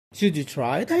Should you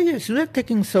try it? I guess you like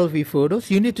taking selfie photos.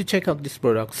 You need to check out this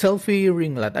product, selfie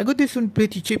ring light. I got this one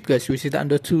pretty cheap, guys, which is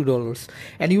under $2,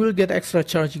 and you will get extra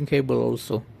charging cable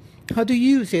also. How to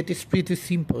use it is pretty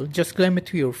simple. Just clamp it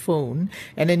to your phone,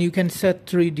 and then you can set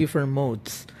 3 different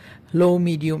modes: low,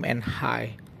 medium, and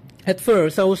high. At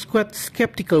first, I was quite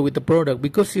skeptical with the product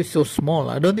because it's so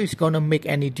small. I don't think it's gonna make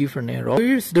any difference at all.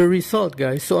 Here's the result,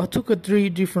 guys. So I took a 3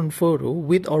 different photo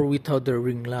with or without the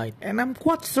ring light, and I'm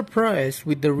quite surprised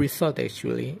with the result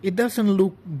actually. It doesn't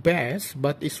look best,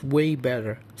 but it's way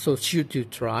better. So should you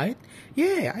try it?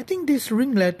 Yeah, I think this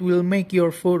ring light will make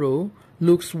your photo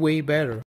looks way better.